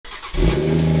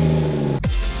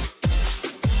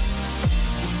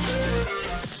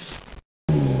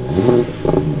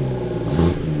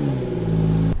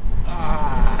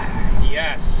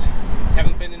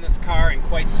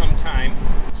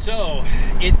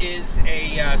It is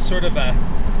a sort of a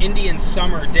Indian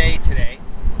summer day today.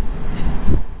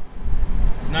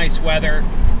 It's nice weather.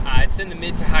 It's in the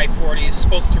mid to high 40s,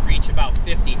 supposed to reach about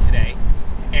 50 today.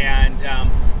 And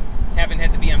haven't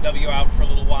had the BMW out for a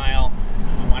little while.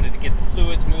 I wanted to get the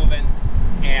fluids moving.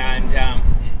 And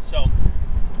so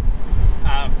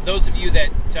for those of you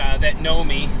that know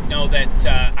me know that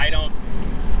I don't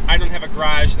have a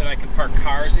garage that I can park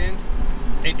cars in.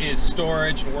 It is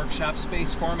storage and workshop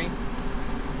space for me.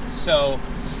 So,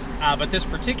 but this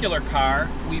particular car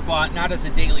we bought not as a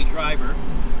daily driver,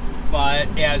 but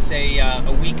as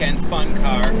a weekend fun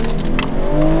car.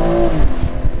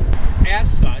 As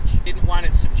such, didn't want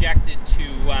it subjected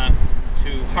to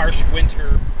harsh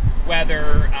winter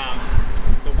weather,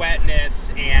 the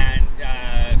wetness and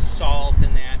salt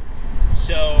and that.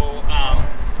 So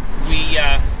we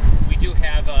do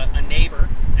have a neighbor,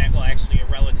 well, actually a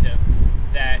relative,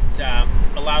 that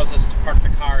allows us to park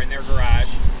the car in their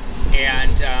garage.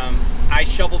 And I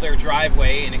shovel their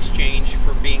driveway in exchange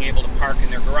for being able to park in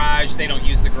their garage. They don't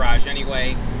use the garage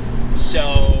anyway.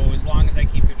 So as long as I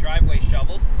keep their driveway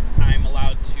shoveled, I'm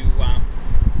allowed to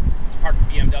park the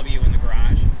BMW in the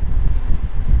garage.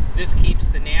 This keeps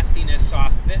the nastiness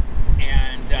off of it,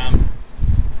 and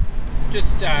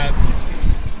just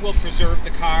will preserve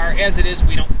the car. As it is,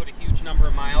 we don't put a huge number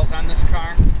of miles on this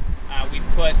car. We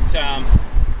put,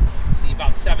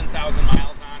 about 7,000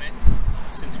 miles on it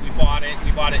since we bought it.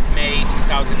 We bought it in May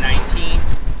 2019.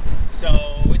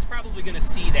 So it's probably going to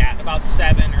see that, about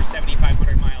 700 or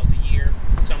 7,500 miles a year,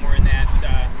 somewhere in that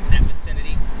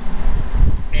vicinity.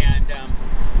 And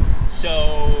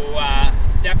so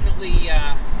definitely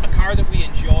a car that we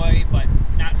enjoy, but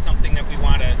not something that we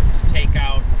want to take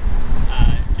out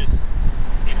just,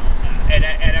 you know,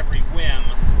 at every whim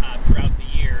throughout the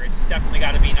year. It's definitely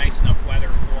got to be nice enough weather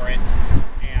for it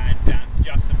and to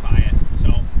justify it.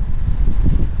 So,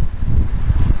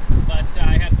 but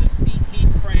I have the seat heat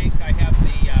cranked, I have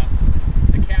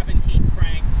the cabin heat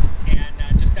cranked,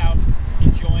 and just out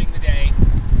enjoying the day.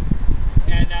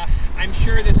 And I'm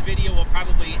sure this video will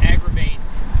probably aggravate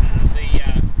the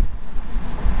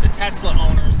Tesla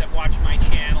owners that watch my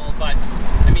channel, but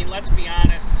I mean, let's be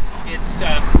honest. It's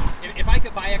if I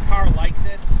could buy a car like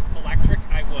this, electric,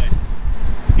 I would.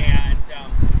 And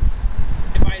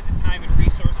if I had the time and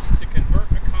resources to convert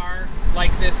a car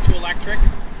like this to electric,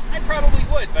 I probably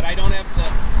would, but I don't have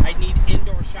I'd need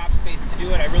indoor shop space to do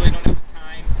it. I really don't have the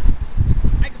time.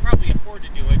 I could probably afford to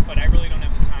do it, but I really don't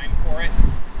have the time for it.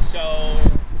 So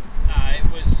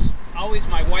it was always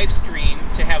my wife's dream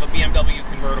to have a BMW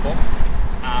convertible.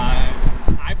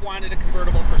 I've wanted a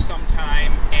convertible for some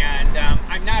time, and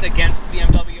I'm not against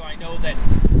BMW. I know that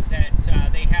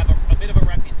they have a bit of a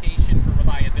reputation for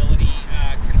reliability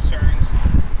concerns.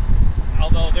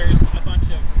 Although there's a bunch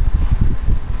of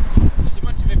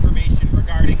information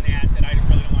regarding that I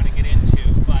really don't want to get into.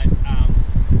 But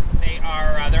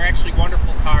they're actually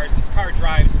wonderful cars. This car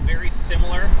drives very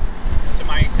similar to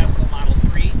my Tesla Model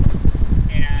 3,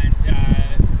 and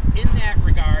in that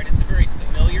regard, it's a very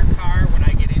familiar car when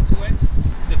I get into it.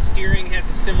 The steering has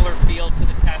a similar feel to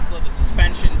the Tesla. The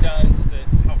suspension does,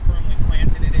 how firmly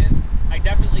planted it is. I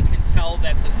definitely can tell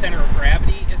that the center of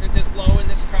gravity isn't as low in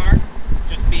this car,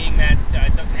 just being that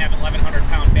it doesn't have an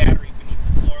 1,100-pound battery beneath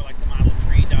the floor like the Model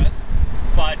 3 does.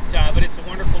 But it's a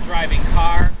wonderful driving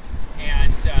car,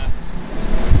 and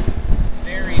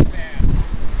very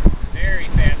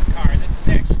fast car. This is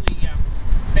actually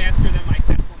faster than my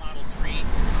Tesla Model 3.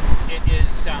 It is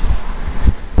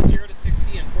 0 to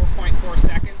 60 in 4.4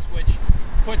 seconds, which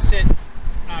puts it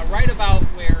right about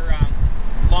where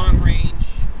long-range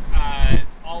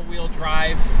all-wheel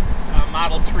drive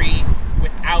Model 3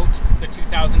 without the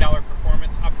 $2,000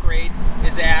 performance upgrade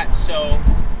is at. So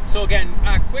again,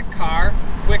 quick car.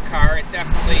 It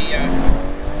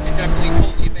definitely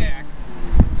pulls you back.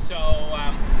 So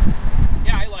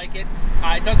yeah, I like it.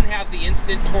 It doesn't have the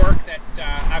instant torque that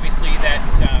obviously that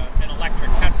an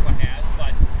electric Tesla has,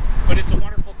 but it's a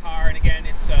wonderful car. And again,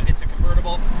 it's a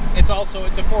convertible. It's a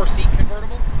 4-seat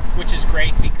convertible, which is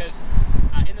great because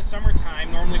in the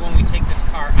summertime, normally when we take this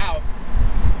car out,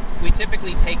 we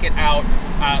typically take it out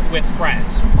with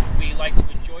friends. We like to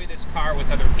enjoy this car with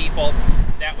other people.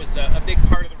 That was a big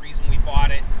part of the reason we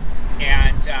bought it.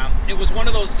 And it was one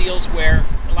of those deals where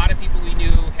a lot of people we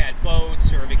knew had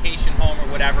boats or a vacation home or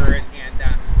whatever, and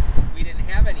we didn't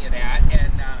have any of that.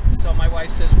 And so my wife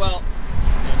says, well,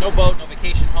 you know, no boat, no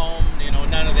vacation home, you know,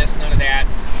 none of this, none of that.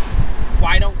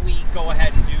 Why don't we go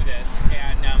ahead and do this?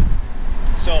 And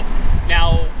so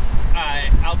now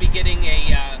I'll be getting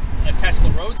a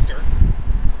Tesla Roadster.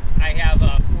 I have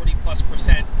a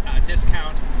 40+%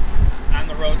 discount on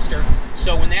the Roadster.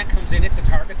 So when that comes comes in, it's a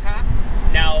target top.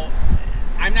 Now,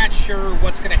 I'm not sure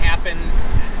what's going to happen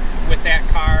with that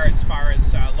car as far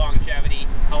as longevity,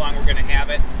 how long we're going to have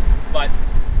it, but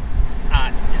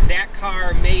that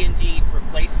car may indeed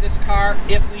replace this car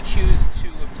if we choose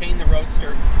to obtain the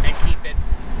Roadster and keep it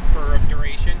for a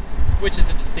duration, which is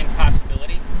a distinct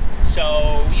possibility.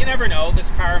 So you never know,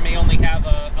 this car may only have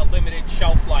a limited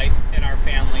shelf life in our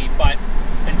family, but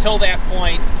until that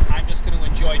point, I'm just going to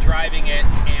enjoy driving it.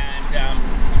 And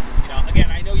you know,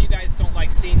 again, I know you guys don't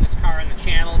like seeing this car on the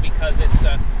channel because it's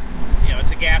a, you know,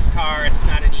 it's a gas car, it's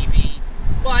not an EV,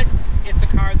 but it's a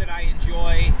car that I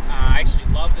enjoy. I actually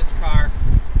love this car,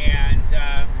 and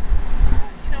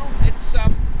you know, it's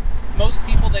most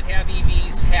people that have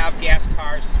EVs have gas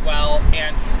cars as well,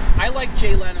 and I like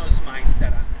Jay Leno's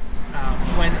mindset on this.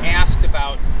 When asked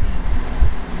about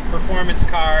performance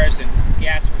cars and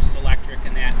gas versus electric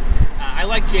and that, I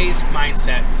like Jay's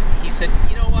mindset. He said,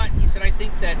 you know what? He said, I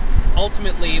think that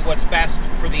ultimately what's best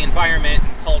for the environment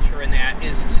and culture and that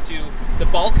is to do the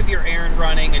bulk of your errand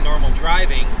running and normal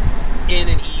driving in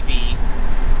an EV,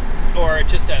 or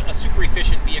just a super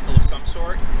efficient vehicle of some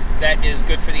sort that is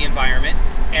good for the environment.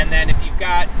 And then if you've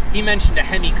got, he mentioned a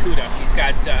Hemi Cuda. He's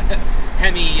got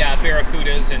Hemi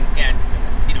Barracudas and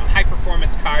you know, high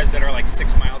performance cars that are like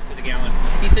 6 miles to the gallon.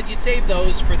 He said you save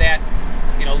those for that,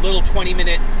 you know, little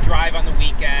 20-minute drive on the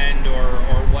weekend or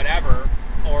whatever,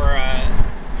 or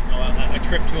you know, a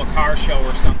trip to a car show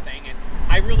or something. And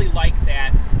I really like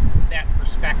that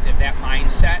perspective, that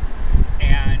mindset.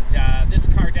 And this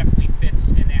car definitely fits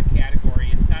in that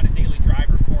category. It's not a daily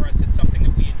driver for us. It's something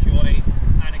that we enjoy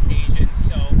on occasion.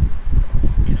 So,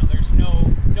 you know, there's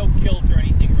no guilt or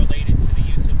anything related to the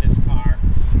use of this car.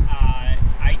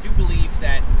 I do believe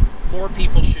that more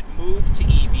people should move to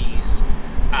EVs.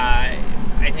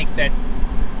 I think that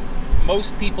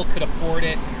most people could afford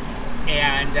it,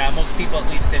 and most people, at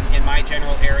least in my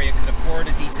general area, could afford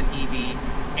a decent EV.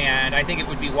 And I think it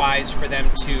would be wise for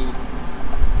them to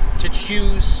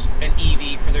choose an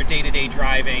EV for their day-to-day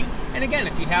driving. And again,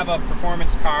 if you have a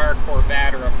performance car,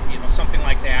 Corvette, or you know, something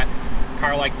like that,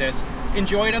 car like this,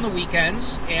 enjoy it on the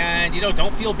weekends, and you know,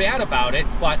 don't feel bad about it.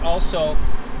 But also,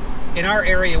 in our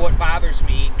area, what bothers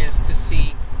me is to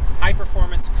see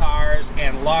high-performance cars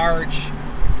and large,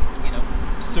 you know,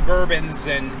 Suburbans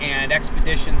and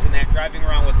Expeditions and that driving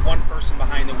around with one person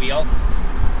behind the wheel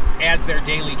as their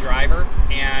daily driver.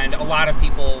 And a lot of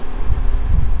people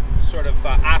sort of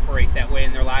operate that way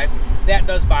in their lives. That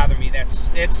does bother me.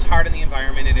 It's hard on the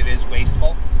environment, and it is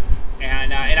wasteful.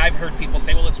 And I've heard people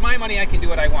say, well, it's my money, I can do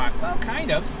what I want. Well,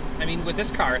 kind of. I mean, with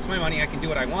this car, it's my money, I can do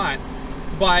what I want.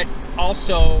 But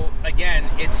also, again,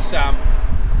 it's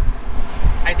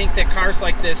I think that cars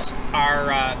like this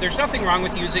are, there's nothing wrong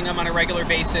with using them on a regular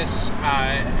basis.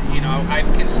 You know,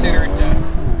 I've considered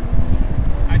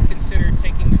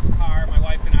taking this car, my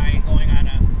wife and I, going on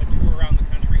a tour around the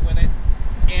country with it.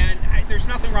 And there's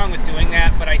nothing wrong with doing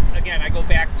that, but again, I go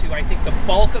back to, I think the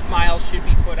bulk of miles should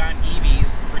be put on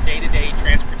EVs for day-to-day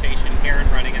transportation,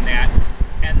 errand running and that,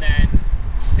 and then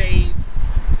save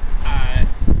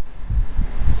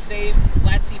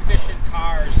less efficient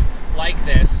cars like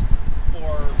this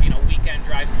for, you know, weekend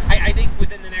drives. I think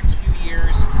within the next few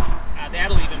years,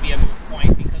 that'll even be a moot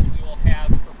point, because we will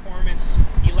have performance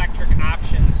electric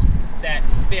options that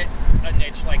fit a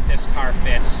niche like this car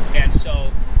fits. And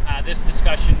so this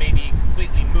discussion may be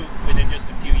completely moot within just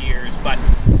a few years, but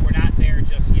we're not there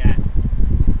just yet.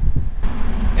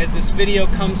 As this video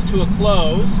comes to a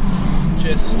close,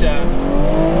 just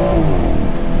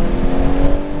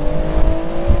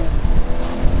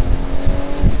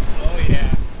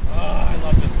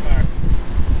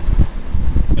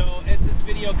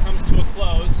comes to a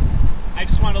close, I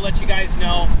just want to let you guys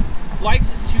know, life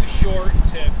is too short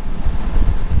to,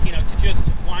 you know, to just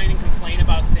whine and complain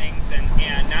about things and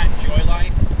not enjoy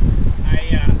life.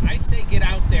 I say get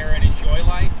out there and enjoy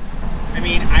life. I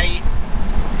mean,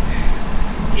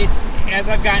 as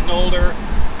I've gotten older,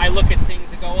 I look at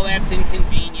things and go, well, that's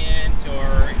inconvenient,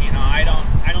 or you know, I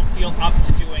don't feel up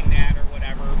to doing that or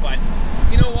whatever. But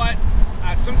you know what?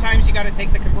 Sometimes you got to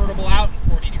take the convertible out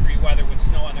in 40-degree weather with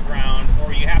snow on the ground,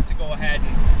 or you have to go ahead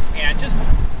and just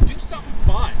do something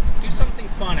fun. Do something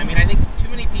fun. I mean, I think too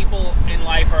many people in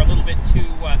life are a little bit too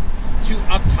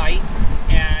uptight,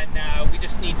 and we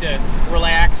just need to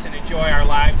relax and enjoy our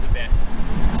lives a bit.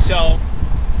 So,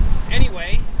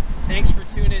 anyway, thanks for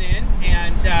tuning in,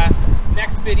 and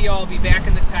next video I'll be back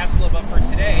in the Tesla, but for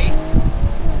today,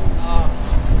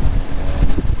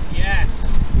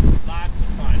 yes, lots of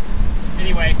fun.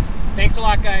 Anyway, thanks a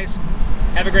lot, guys.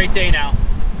 Have a great day now.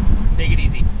 Take it easy.